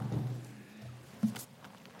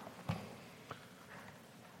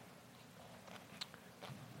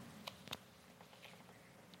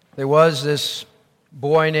There was this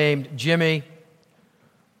boy named Jimmy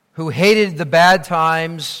who hated the bad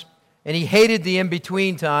times, and he hated the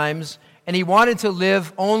in-between times, and he wanted to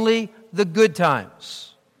live only the good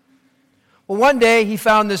times. Well, one day he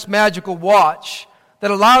found this magical watch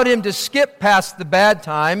that allowed him to skip past the bad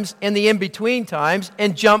times and the in-between times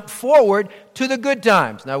and jump forward to the good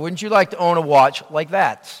times. Now, wouldn't you like to own a watch like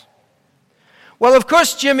that? Well, of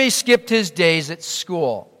course, Jimmy skipped his days at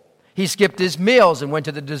school. He skipped his meals and went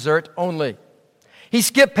to the dessert only. He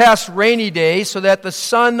skipped past rainy days so that the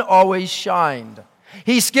sun always shined.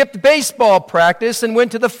 He skipped baseball practice and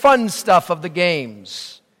went to the fun stuff of the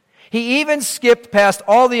games. He even skipped past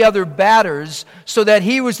all the other batters so that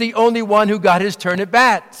he was the only one who got his turn at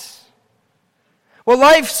bat. Well,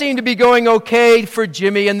 life seemed to be going okay for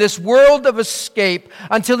Jimmy in this world of escape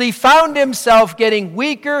until he found himself getting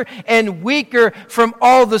weaker and weaker from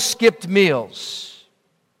all the skipped meals.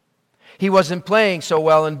 He wasn't playing so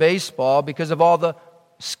well in baseball because of all the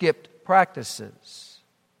skipped practices.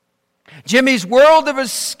 Jimmy's world of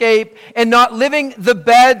escape and not living the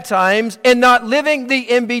bad times and not living the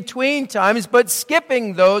in-between times, but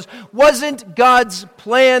skipping those, wasn't God's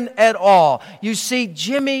plan at all. You see,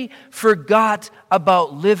 Jimmy forgot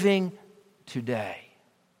about living today.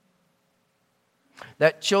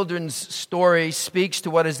 That children's story speaks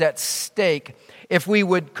to what is at stake if we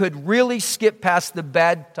could really skip past the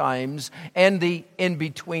bad times and the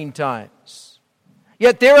in-between times.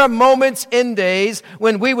 Yet there are moments in days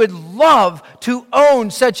when we would love to own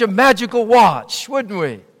such a magical watch, wouldn't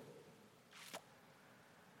we?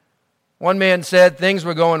 One man said things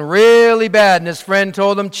were going really bad, and his friend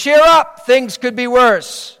told him, "Cheer up, things could be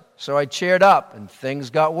worse." So I cheered up, and things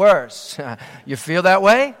got worse. You feel that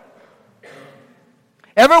way?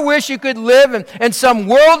 Ever wish you could live in some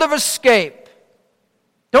world of escape?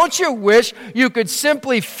 Don't you wish you could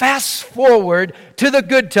simply fast forward to the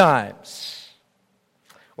good times?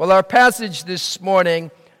 Well, our passage this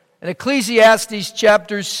morning in Ecclesiastes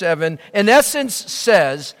chapter 7, in essence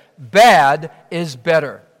says, bad is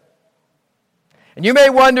better. And you may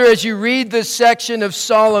wonder as you read this section of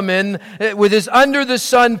Solomon with his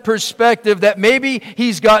under-the-sun perspective that maybe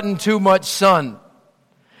he's gotten too much sun.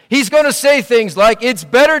 He's going to say things like, it's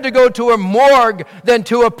better to go to a morgue than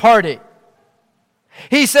to a party.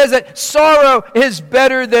 He says that sorrow is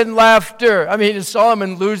better than laughter. I mean, is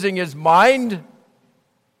Solomon losing his mind?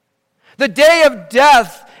 The day of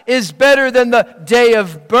death is better than the day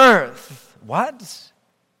of birth. What?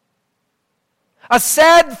 A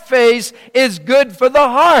sad face is good for the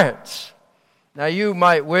heart. Now, you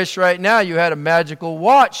might wish right now you had a magical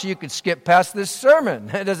watch so you could skip past this sermon.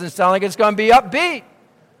 It doesn't sound like it's going to be upbeat.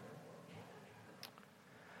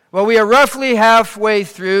 Well, we are roughly halfway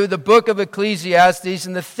through the book of Ecclesiastes,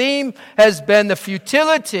 and the theme has been the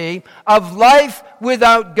futility of life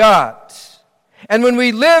without God. And when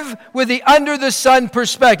we live with the under-the-sun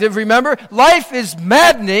perspective, remember, life is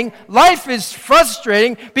maddening, life is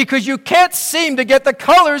frustrating, because you can't seem to get the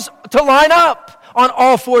colors to line up on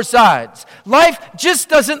all four sides. Life just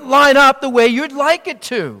doesn't line up the way you'd like it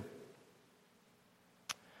to.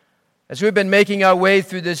 As we've been making our way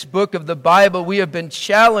through this book of the Bible, we have been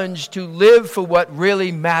challenged to live for what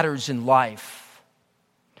really matters in life.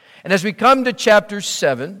 And as we come to chapter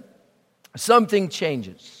 7, something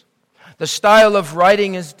changes. The style of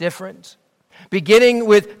writing is different. Beginning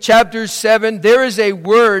with chapter 7, there is a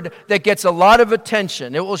word that gets a lot of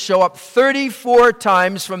attention. It will show up 34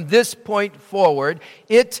 times from this point forward.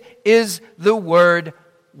 It is the word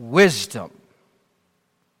wisdom.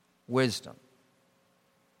 Wisdom.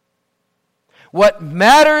 What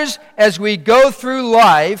matters as we go through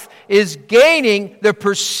life is gaining the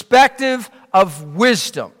perspective of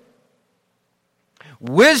wisdom.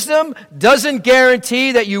 Wisdom doesn't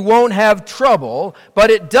guarantee that you won't have trouble, but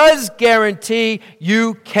it does guarantee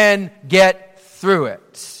you can get through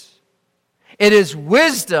it. It is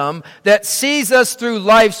wisdom that sees us through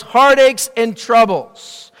life's heartaches and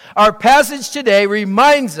troubles. Our passage today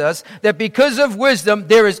reminds us that because of wisdom,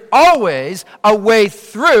 there is always a way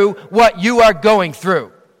through what you are going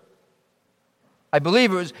through. I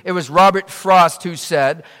believe it was Robert Frost who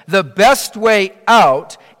said, the best way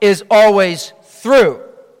out is always through.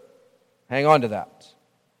 Hang on to that.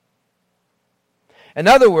 In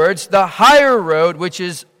other words, the higher road, which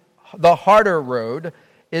is the harder road,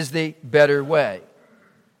 is the better way.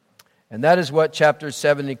 And that is what chapter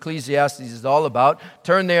 7 in Ecclesiastes is all about.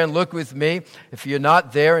 Turn there and look with me, if you're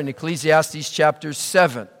not there, in Ecclesiastes chapter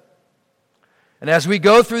 7. And as we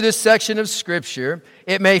go through this section of Scripture,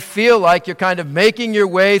 it may feel like you're kind of making your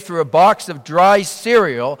way through a box of dry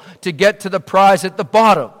cereal to get to the prize at the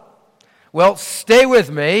bottom. Well, stay with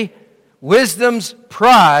me. wisdom's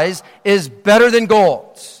prize is better than gold.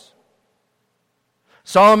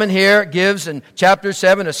 Solomon here gives in chapter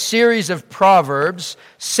 7 a series of proverbs,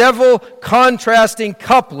 several contrasting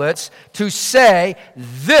couplets to say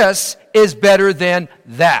this is better than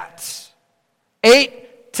that.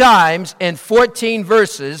 8 times in 14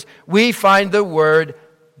 verses we find the word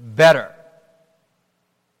better.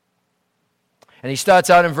 And he starts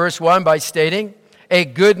out in verse 1 by stating, a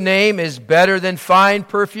good name is better than fine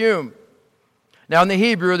perfume. Now in the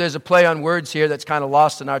Hebrew there's a play on words here that's kind of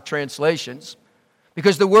lost in our translations.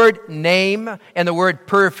 Because the word name and the word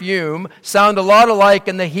perfume sound a lot alike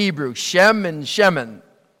in the Hebrew, Shem and Shemen.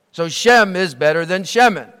 So Shem is better than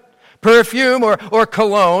Shemen. Perfume or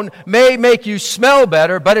cologne may make you smell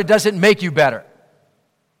better, but it doesn't make you better.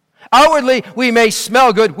 Outwardly, we may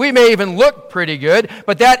smell good, we may even look pretty good,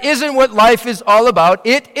 but that isn't what life is all about.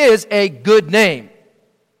 It is a good name.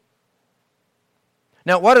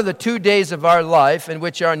 Now, what are the 2 days of our life in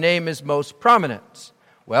which our name is most prominent?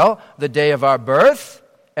 Well, the day of our birth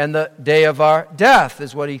and the day of our death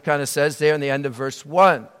is what he kind of says there in the end of verse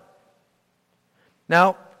 1.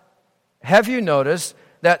 Now, have you noticed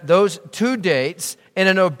that those 2 dates in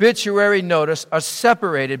an obituary notice are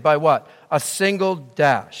separated by what? A single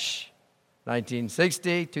dash.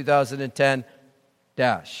 1960, 2010,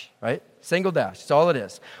 dash, right? Single dash. That's all it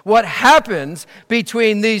is. What happens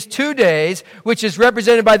between these 2 days, which is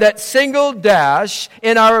represented by that single dash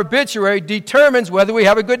in our obituary, determines whether we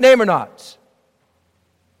have a good name or not.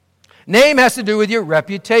 Name has to do with your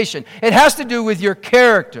reputation. It has to do with your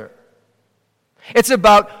character. It's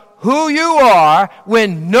about who you are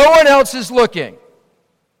when no one else is looking.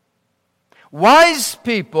 Wise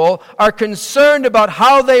people are concerned about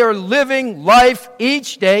how they are living life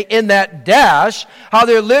each day in that dash, how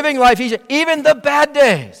they're living life each day, even the bad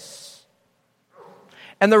days.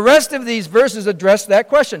 And the rest of these verses address that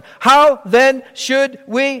question. How then should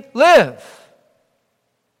we live?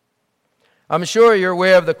 I'm sure you're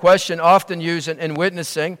aware of the question often used in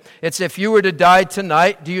witnessing. It's if you were to die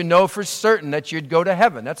tonight, do you know for certain that you'd go to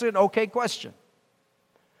heaven? That's an okay question.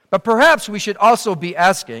 But perhaps we should also be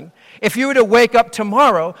asking, if you were to wake up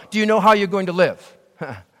tomorrow, do you know how you're going to live?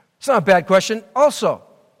 It's not a bad question also.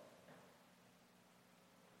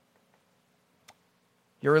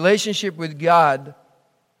 Your relationship with God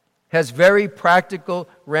has very practical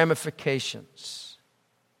ramifications.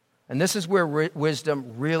 And this is where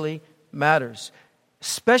wisdom really matters,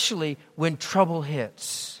 especially when trouble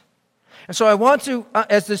hits. And so I want to,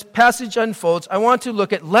 as this passage unfolds, I want to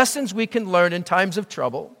look at lessons we can learn in times of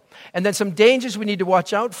trouble, and then some dangers we need to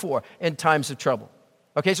watch out for in times of trouble.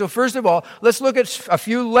 Okay, so first of all, let's look at a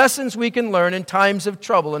few lessons we can learn in times of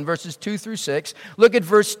trouble in verses 2 through 6. Look at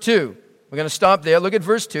verse 2. We're going to stop there. Look at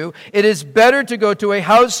verse 2. It is better to go to a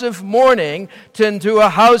house of mourning than to a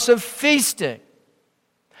house of feasting.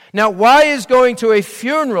 Now, why is going to a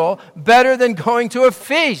funeral better than going to a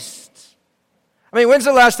feast? I mean, when's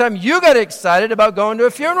the last time you got excited about going to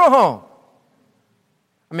a funeral home?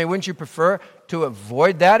 I mean, wouldn't you prefer to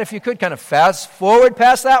avoid that if you could? Kind of fast forward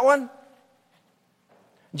past that one?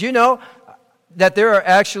 Do you know that there are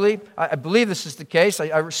actually, I believe this is the case,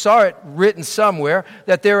 I saw it written somewhere,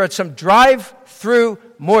 that there are some drive-through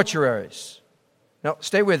mortuaries. Now,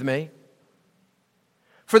 stay with me.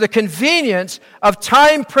 For the convenience of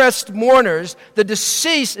time-pressed mourners, the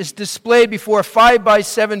deceased is displayed before a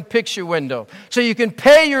 5x7 picture window. So you can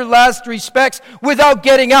pay your last respects without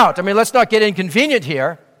getting out. I mean, let's not get inconvenient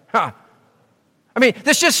here. Huh. I mean,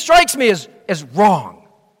 this just strikes me as wrong.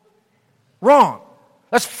 Wrong.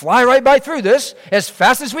 Let's fly right by through this as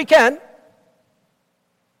fast as we can.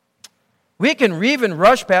 We can even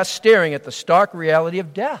rush past staring at the stark reality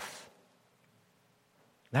of death.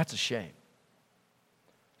 That's a shame.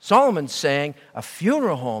 Solomon's saying a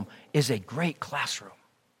funeral home is a great classroom.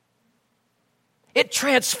 It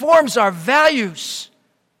transforms our values.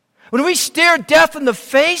 When we stare death in the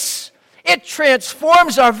face, it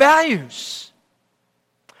transforms our values.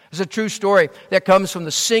 There's a true story that comes from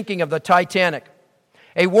the sinking of the Titanic.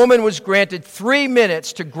 A woman was granted 3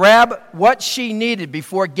 minutes to grab what she needed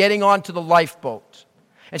before getting onto the lifeboat.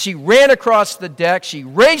 And she ran across the deck. She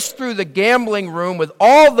raced through the gambling room with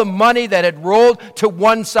all the money that had rolled to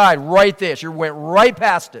one side right there. She went right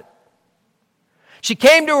past it. She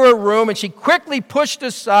came to her room and she quickly pushed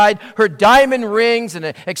aside her diamond rings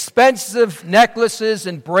and expensive necklaces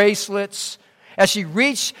and bracelets as she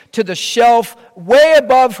reached to the shelf way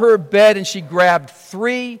above her bed and she grabbed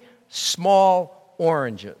 3 small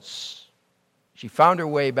oranges. She found her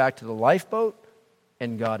way back to the lifeboat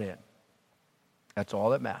and got in. That's all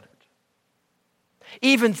that mattered.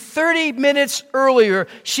 Even 30 minutes earlier,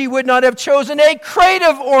 she would not have chosen a crate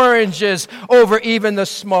of oranges over even the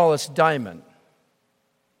smallest diamond.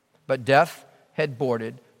 But death had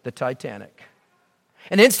boarded the Titanic.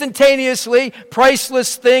 And instantaneously,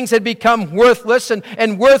 priceless things had become worthless,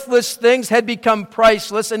 and worthless things had become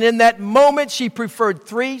priceless. And in that moment, she preferred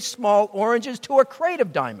 3 small oranges to a crate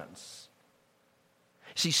of diamonds.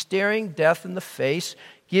 See, staring death in the face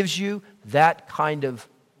gives you that kind of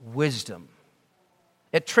wisdom.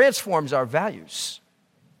 It transforms our values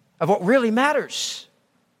of what really matters.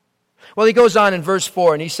 Well, he goes on in verse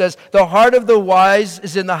 4, and he says, "The heart of the wise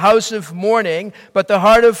is in the house of mourning, but the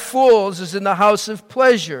heart of fools is in the house of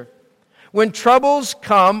pleasure." When troubles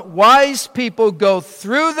come, wise people go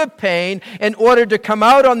through the pain in order to come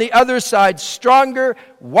out on the other side stronger,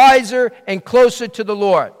 wiser, and closer to the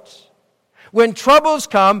Lord. When troubles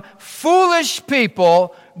come, foolish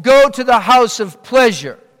people go to the house of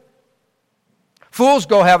pleasure. Fools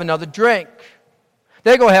go have another drink.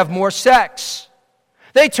 They go have more sex.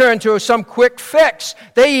 They turn to some quick fix.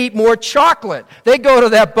 They eat more chocolate. They go to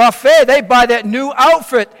that buffet. They buy that new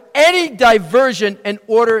outfit. Any diversion in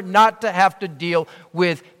order not to have to deal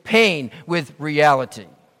with pain, with reality.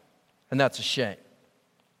 And that's a shame.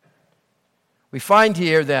 We find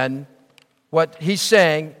here then what he's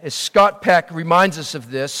saying is Scott Peck reminds us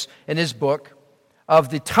of this in his book, of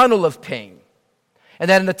the tunnel of pain. And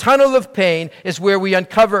that in the tunnel of pain is where we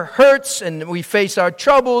uncover hurts and we face our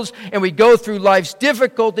troubles and we go through life's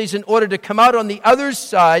difficulties in order to come out on the other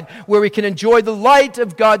side where we can enjoy the light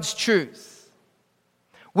of God's truth.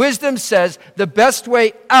 Wisdom says the best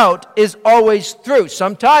way out is always through.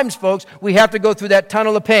 Sometimes, folks, we have to go through that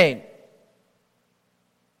tunnel of pain.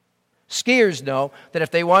 Skiers know that if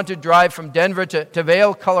they want to drive from Denver to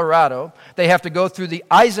Vail, Colorado, they have to go through the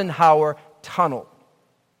Eisenhower Tunnel.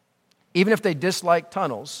 Even if they dislike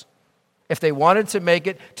tunnels, if they wanted to make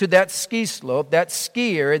it to that ski slope, that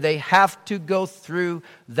skier, they have to go through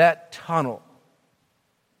that tunnel.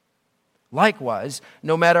 Likewise,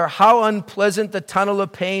 no matter how unpleasant the tunnel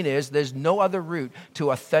of pain is, there's no other route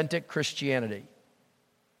to authentic Christianity.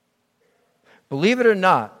 Believe it or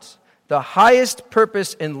not, the highest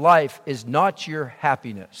purpose in life is not your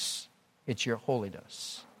happiness, it's your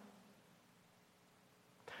holiness.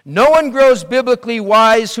 No one grows biblically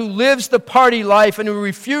wise who lives the party life and who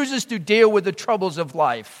refuses to deal with the troubles of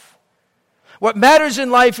life. What matters in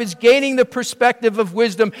life is gaining the perspective of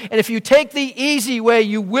wisdom. And if you take the easy way,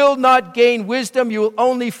 you will not gain wisdom. You will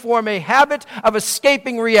only form a habit of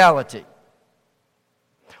escaping reality.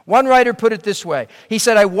 One writer put it this way. He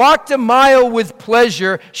said, "I walked a mile with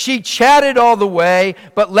pleasure. She chatted all the way,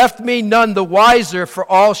 but left me none the wiser for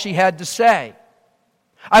all she had to say.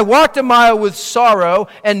 I walked a mile with sorrow,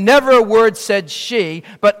 and never a word said she,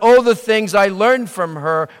 but oh, the things I learned from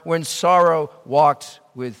her when sorrow walked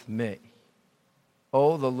with me."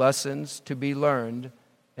 Oh, the lessons to be learned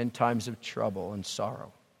in times of trouble and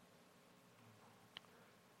sorrow.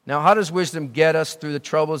 Now, how does wisdom get us through the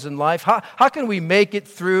troubles in life? How can we make it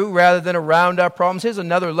through rather than around our problems? Here's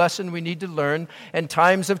another lesson we need to learn in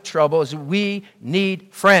times of trouble is we need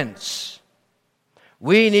friends.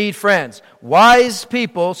 We need friends. Wise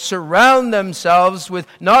people surround themselves with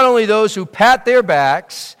not only those who pat their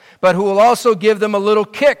backs, but who will also give them a little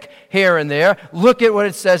kick here and there. Look at what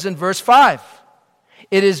it says in verse 5.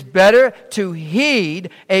 "It is better to heed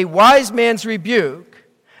a wise man's rebuke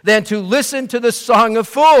than to listen to the song of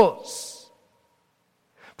fools."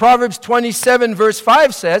 Proverbs 27 verse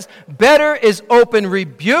 5 says, "Better is open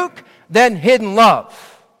rebuke than hidden love."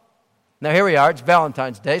 Now here we are, it's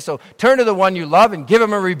Valentine's Day, so turn to the one you love and give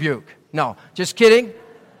him a rebuke. No, just kidding.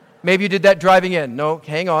 Maybe you did that driving in. No,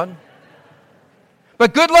 hang on.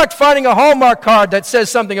 But good luck finding a Hallmark card that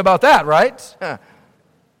says something about that, right?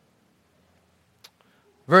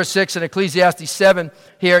 Verse 6 in Ecclesiastes 7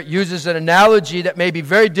 here uses an analogy that may be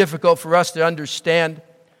very difficult for us to understand.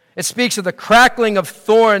 It speaks of the crackling of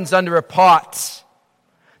thorns under a pot.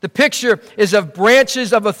 The picture is of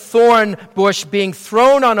branches of a thorn bush being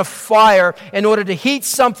thrown on a fire in order to heat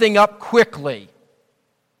something up quickly.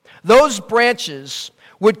 Those branches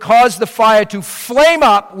would cause the fire to flame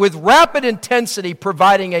up with rapid intensity,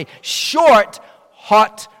 providing a short,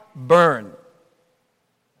 hot burn.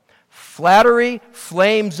 Flattery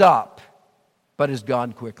flames up, but is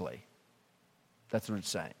gone quickly. That's what it's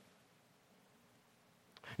saying.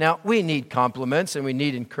 Now, we need compliments and we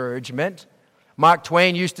need encouragement. Mark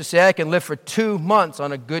Twain used to say, "I can live for 2 months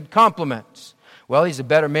on a good compliment." Well, he's a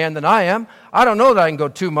better man than I am. I don't know that I can go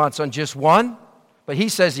 2 months on just one, but he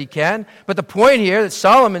says he can. But the point here that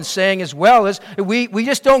Solomon's saying as well is we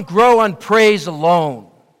just don't grow on praise alone.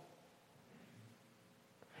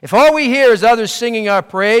 If all we hear is others singing our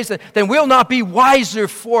praise, then we'll not be wiser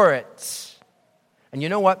for it. And you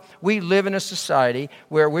know what? We live in a society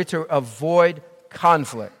where we're to avoid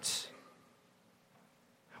conflict.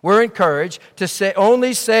 We're encouraged to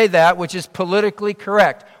only say that which is politically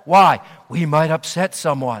correct. Why? We might upset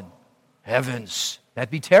someone. Heavens, that'd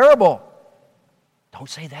be terrible. Don't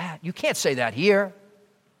say that. You can't say that here.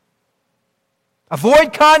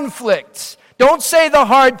 Avoid conflicts. Don't say the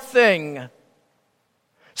hard thing.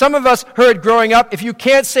 Some of us heard growing up, if you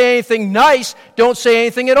can't say anything nice, don't say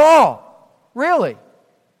anything at all. Really?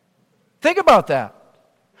 Think about that.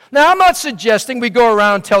 Now, I'm not suggesting we go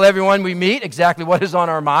around and tell everyone we meet exactly what is on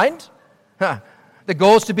our mind. The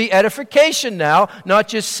goal is to be edification now, not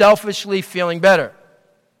just selfishly feeling better.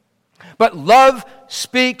 But love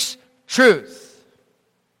speaks truth.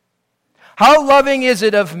 How loving is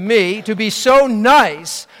it of me to be so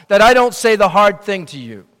nice that I don't say the hard thing to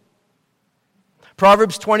you?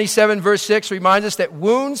 Proverbs 27 verse 6 reminds us that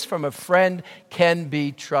wounds from a friend can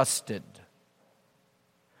be trusted.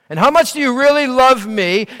 And how much do you really love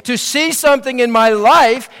me to see something in my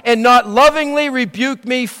life and not lovingly rebuke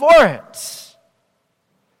me for it?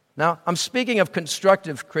 Now, I'm speaking of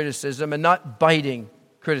constructive criticism and not biting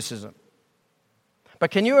criticism.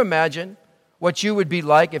 But can you imagine what you would be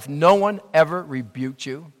like if no one ever rebuked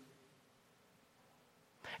you?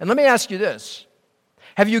 And let me ask you this.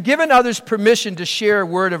 Have you given others permission to share a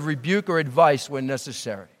word of rebuke or advice when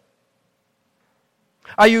necessary?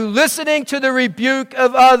 Are you listening to the rebuke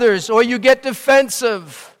of others, or you get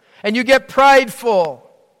defensive and you get prideful?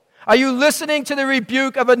 Are you listening to the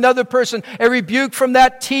rebuke of another person, a rebuke from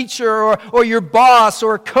that teacher or your boss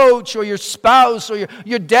or coach or your spouse or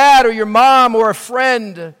your dad or your mom or a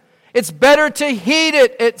friend? It's better to heed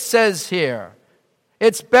it, it says here.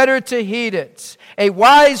 It's better to heed it. A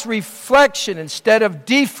wise reflection instead of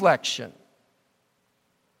deflection.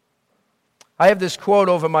 I have this quote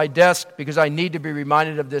over my desk because I need to be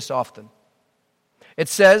reminded of this often. It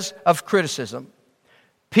says of criticism,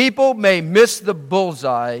 people may miss the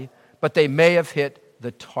bullseye, but they may have hit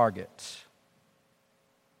the target.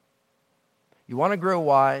 You want to grow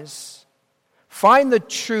wise? Find the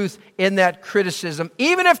truth in that criticism.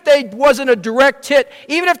 Even if they wasn't a direct hit,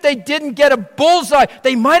 even if they didn't get a bullseye,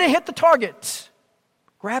 they might have hit the target.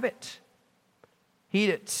 Grab it. Heed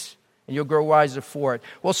it. And you'll grow wiser for it.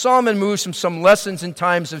 Well, Solomon moves from some lessons in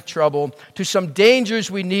times of trouble to some dangers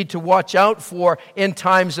we need to watch out for in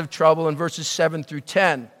times of trouble in verses 7 through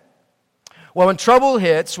 10. Well, when trouble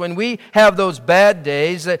hits, when we have those bad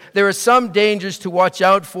days, there are some dangers to watch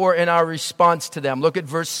out for in our response to them. Look at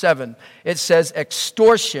verse 7. It says,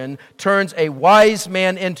 extortion turns a wise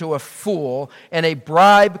man into a fool, and a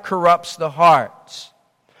bribe corrupts the heart.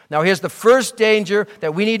 Now, here's the first danger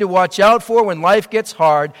that we need to watch out for when life gets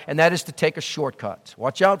hard, and that is to take a shortcut.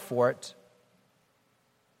 Watch out for it.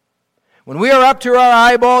 When we are up to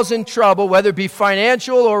our eyeballs in trouble, whether it be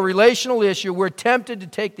financial or relational issue, we're tempted to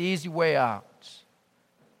take the easy way out.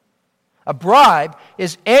 A bribe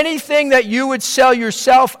is anything that you would sell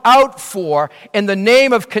yourself out for in the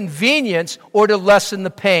name of convenience or to lessen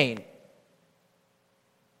the pain.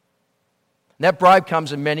 That bribe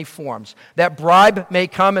comes in many forms. That bribe may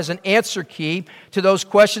come as an answer key to those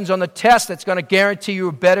questions on the test that's going to guarantee you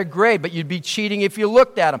a better grade, but you'd be cheating if you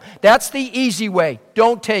looked at them. That's the easy way.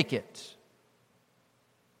 Don't take it.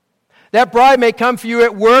 That bribe may come for you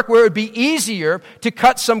at work where it would be easier to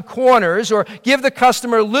cut some corners or give the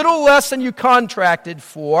customer a little less than you contracted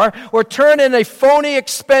for or turn in a phony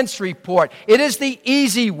expense report. It is the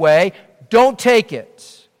easy way. Don't take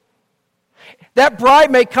it. That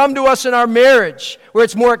bribe may come to us in our marriage, where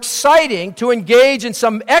it's more exciting to engage in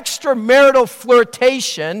some extramarital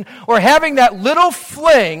flirtation or having that little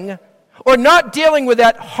fling or not dealing with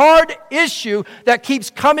that hard issue that keeps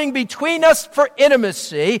coming between us for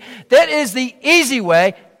intimacy. That is the easy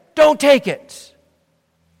way. Don't take it.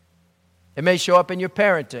 It may show up in your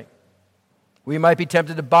parenting. We might be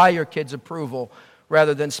tempted to buy your kids' approval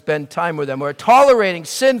rather than spend time with them, or tolerating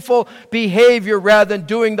sinful behavior rather than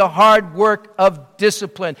doing the hard work of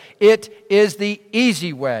discipline. It is the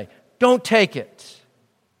easy way. Don't take it.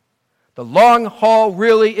 The long haul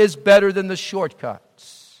really is better than the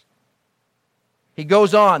shortcuts. He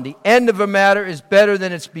goes on, the end of a matter is better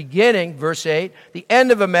than its beginning, verse 8. The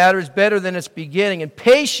end of a matter is better than its beginning, and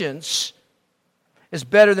patience is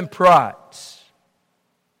better than pride.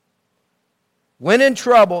 When in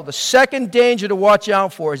trouble, the second danger to watch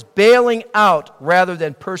out for is bailing out rather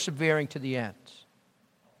than persevering to the end.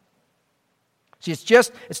 See,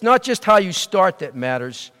 it's not just how you start that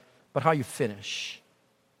matters, but how you finish.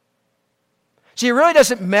 See, it really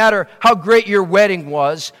doesn't matter how great your wedding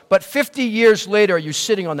was, but 50 years later, you're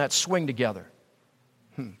sitting on that swing together.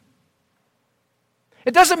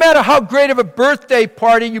 It doesn't matter how great of a birthday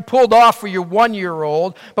party you pulled off for your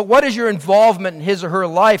 1-year-old, but what is your involvement in his or her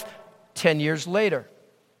life 10 years later?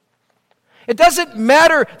 It doesn't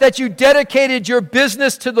matter that you dedicated your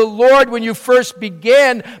business to the Lord when you first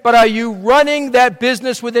began, but are you running that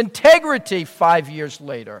business with integrity 5 years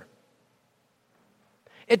later?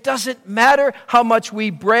 It doesn't matter how much we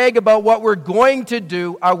brag about what we're going to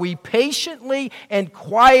do. Are we patiently and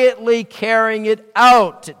quietly carrying it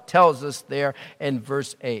out? It tells us there in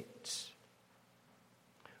verse 8.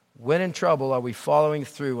 When in trouble, are we following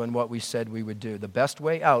through on what we said we would do? The best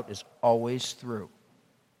way out is always through.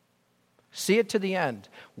 See it to the end.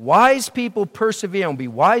 Wise people persevere and be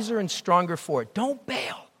wiser and stronger for it. Don't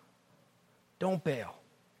bail. Don't bail.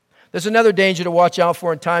 There's another danger to watch out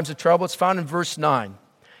for in times of trouble. It's found in verse 9.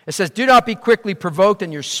 It says, do not be quickly provoked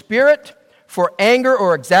in your spirit, for anger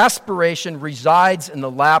or exasperation resides in the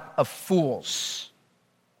lap of fools.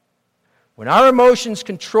 When our emotions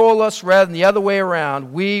control us rather than the other way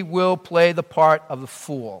around, we will play the part of the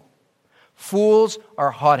fool. Fools are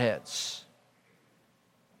hotheads.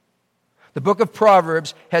 The book of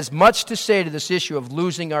Proverbs has much to say to this issue of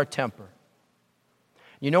losing our temper.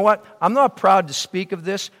 You know what? I'm not proud to speak of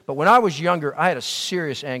this, but when I was younger, I had a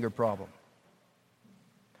serious anger problem.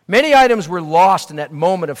 Many items were lost in that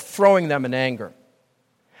moment of throwing them in anger.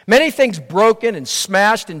 Many things broken and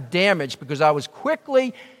smashed and damaged because I was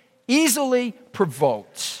easily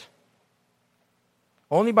provoked.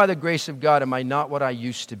 Only by the grace of God am I not what I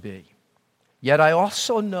used to be. Yet I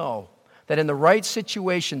also know that in the right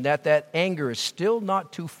situation, that anger is still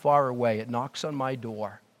not too far away. It knocks on my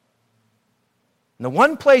door. And the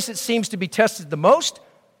one place it seems to be tested the most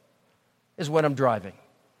is when I'm driving.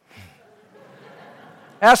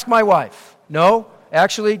 Ask my wife. No,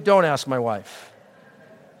 actually, don't ask my wife.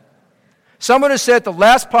 Someone has said the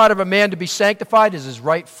last part of a man to be sanctified is his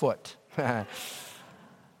right foot. I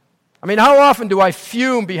mean, how often do I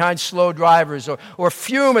fume behind slow drivers or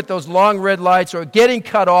fume at those long red lights or getting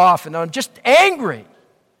cut off and I'm just angry?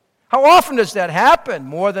 How often does that happen?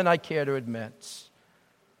 More than I care to admit.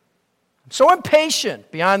 I'm so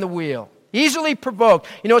impatient behind the wheel, easily provoked.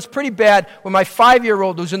 You know, it's pretty bad when my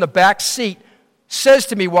 5-year-old who's in the back seat says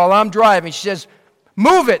to me while I'm driving, she says,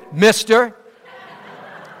 "Move it, mister."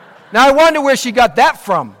 Now I wonder where she got that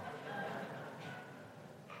from.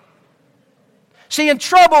 See, in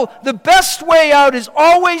trouble, the best way out is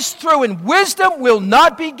always through, and wisdom will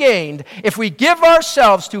not be gained if we give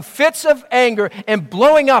ourselves to fits of anger and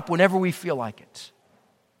blowing up whenever we feel like it.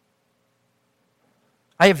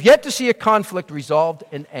 I have yet to see a conflict resolved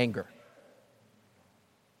in anger.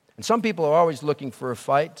 And some people are always looking for a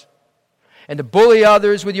fight. And to bully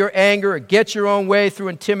others with your anger or get your own way through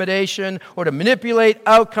intimidation or to manipulate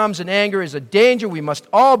outcomes in anger is a danger we must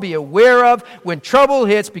all be aware of when trouble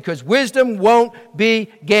hits because wisdom won't be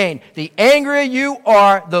gained. The angrier you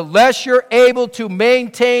are, the less you're able to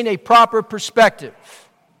maintain a proper perspective.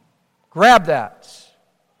 Grab that.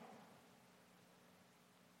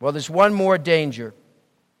 Well, there's one more danger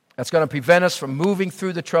that's going to prevent us from moving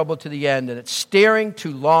through the trouble to the end, and it's staring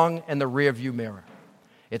too long in the rearview mirror.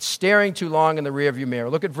 It's staring too long in the rearview mirror.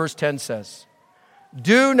 Look at verse 10 says.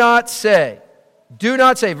 Do not say,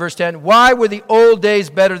 verse 10, why were the old days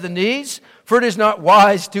better than these? For it is not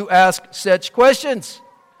wise to ask such questions.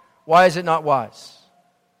 Why is it not wise?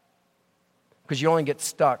 Because you only get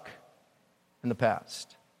stuck in the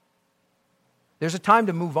past. There's a time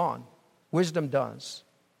to move on. Wisdom does.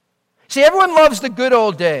 See, everyone loves the good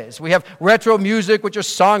old days. We have retro music, which are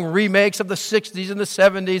song remakes of the 60s and the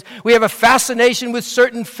 70s. We have a fascination with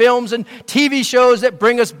certain films and TV shows that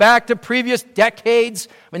bring us back to previous decades.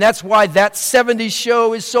 I mean, that's why that 70s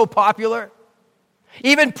show is so popular.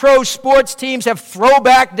 Even pro sports teams have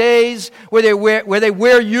throwback days where they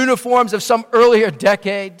wear uniforms of some earlier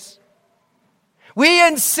decades. We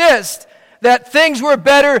insist that things were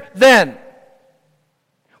better then.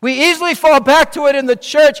 We easily fall back to it in the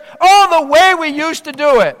church. Oh, the way we used to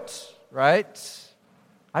do it, right?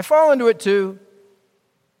 I fall into it too.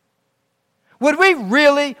 Would we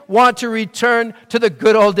really want to return to the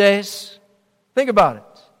good old days? Think about it.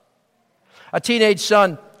 A teenage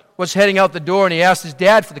son was heading out the door and he asked his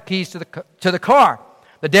dad for the keys to the car.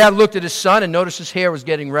 The dad looked at his son and noticed his hair was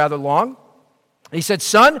getting rather long. He said,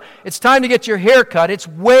 "Son, it's time to get your hair cut. It's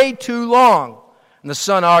way too long." And the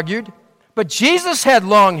son argued, "But Jesus had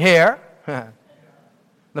long hair."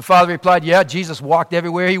 The father replied, "Yeah, Jesus walked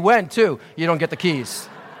everywhere he went, too. You don't get the keys."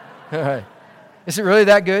 Is it really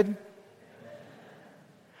that good?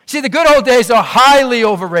 See, the good old days are highly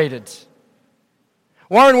overrated.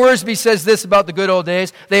 Warren Wiersbe says this about the good old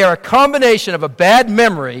days: they are a combination of a bad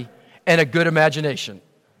memory and a good imagination.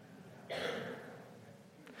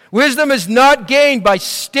 Wisdom is not gained by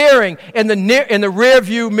staring in the rear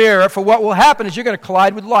view mirror, for what will happen is you're going to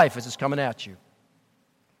collide with life as it's coming at you.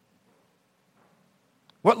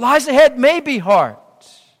 What lies ahead may be hard.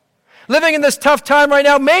 Living in this tough time right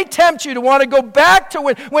now may tempt you to want to go back to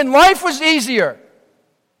when life was easier.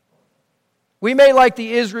 We may, like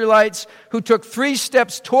the Israelites who took 3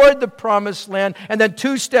 steps toward the promised land and then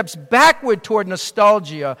 2 steps backward toward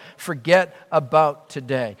nostalgia, forget about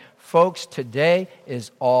today. Folks, today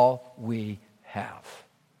is all we have.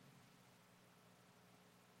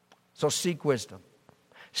 So seek wisdom.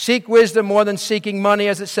 Seek wisdom more than seeking money,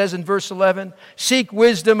 as it says in verse 11. Seek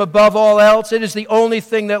wisdom above all else. It is the only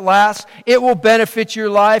thing that lasts. It will benefit your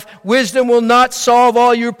life. Wisdom will not solve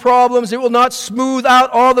all your problems. It will not smooth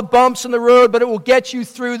out all the bumps in the road, but it will get you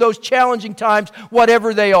through those challenging times,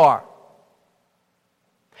 whatever they are.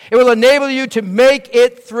 It will enable you to make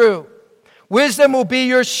it through. Wisdom will be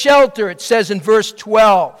your shelter, it says in verse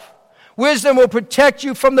 12. Wisdom will protect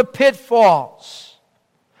you from the pitfalls.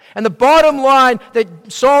 And the bottom line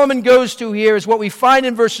that Solomon goes to here is what we find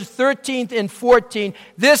in verses 13 and 14.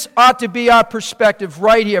 This ought to be our perspective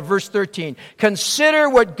right here, verse 13. Consider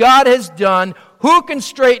what God has done. Who can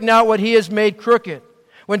straighten out what he has made crooked?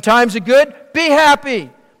 When times are good, be happy.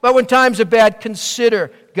 But when times are bad,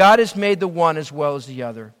 consider God has made the one as well as the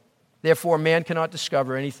other. Therefore, man cannot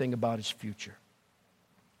discover anything about his future.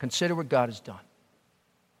 Consider what God has done.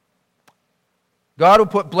 God will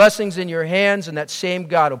put blessings in your hands, and that same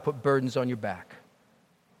God will put burdens on your back.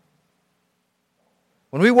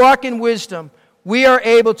 When we walk in wisdom, we are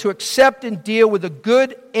able to accept and deal with the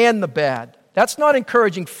good and the bad. That's not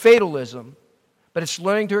encouraging fatalism, but it's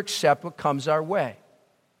learning to accept what comes our way.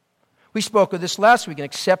 We spoke of this last week in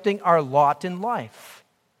accepting our lot in life.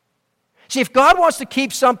 See, if God wants to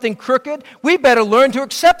keep something crooked, we better learn to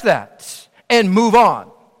accept that and move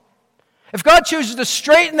on. If God chooses to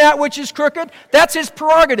straighten that which is crooked, that's his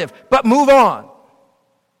prerogative, but move on.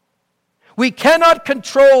 We cannot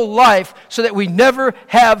control life so that we never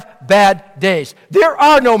have bad days. There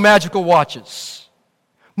are no magical watches.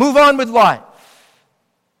 Move on with life.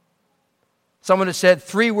 Someone has said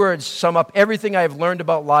 3 words sum up everything I have learned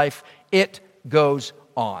about life. It goes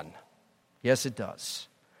on. Yes, it does.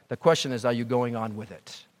 The question is, are you going on with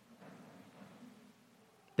it?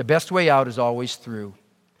 The best way out is always through.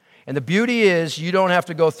 And the beauty is, you don't have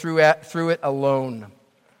to go through it alone.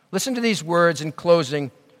 Listen to these words in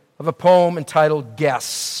closing of a poem entitled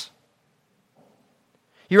Guess.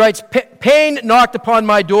 He writes, Pain knocked upon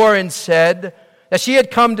my door and said that she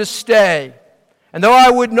had come to stay. And though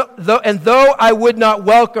I would not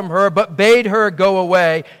welcome her, but bade her go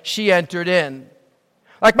away, she entered in.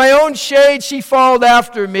 Like my own shade, she followed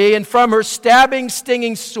after me, and from her stabbing,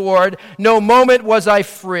 stinging sword, no moment was I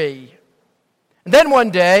free. And then one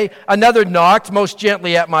day, another knocked most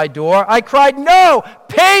gently at my door. I cried, no,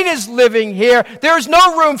 pain is living here. There is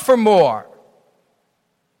no room for more.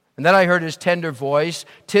 And then I heard his tender voice,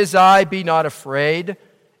 'Tis I, be not afraid.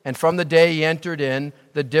 And from the day he entered in,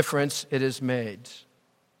 the difference it has made.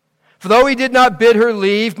 For though he did not bid her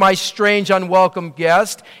leave, my strange, unwelcome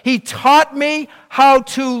guest, he taught me how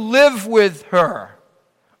to live with her.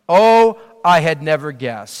 Oh, I had never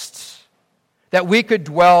guessed that we could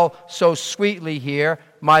dwell so sweetly here,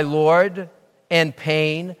 my Lord, and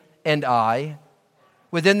pain, and I,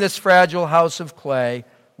 within this fragile house of clay,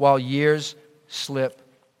 while years slip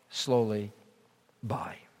slowly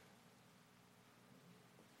by.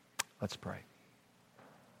 Let's pray.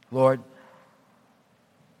 Lord,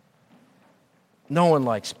 no one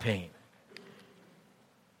likes pain.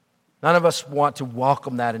 None of us want to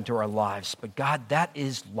welcome that into our lives, but God, that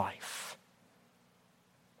is life.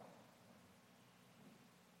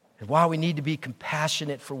 And while we need to be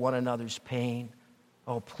compassionate for one another's pain,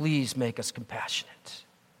 oh, please make us compassionate.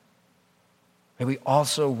 May we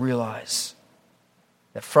also realize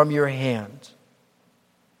that from your hand,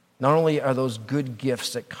 not only are those good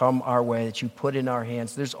gifts that come our way, that you put in our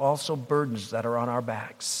hands, there's also burdens that are on our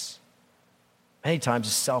backs. Many times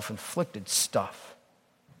it's self-inflicted stuff.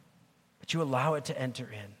 But you allow it to enter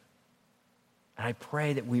in. And I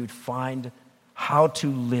pray that we would find how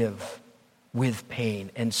to live with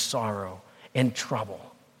pain and sorrow and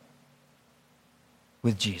trouble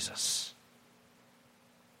with Jesus.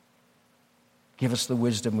 Give us the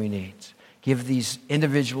wisdom we need. Give these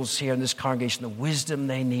individuals here in this congregation the wisdom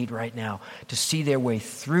they need right now to see their way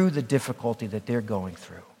through the difficulty that they're going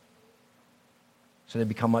through. So they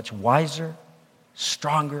become much wiser,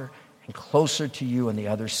 stronger, and closer to you on the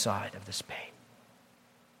other side of this pain.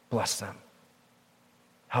 Bless them.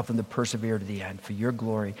 Help them to persevere to the end for your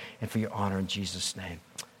glory and for your honor in Jesus' name.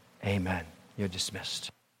 Amen. You're dismissed.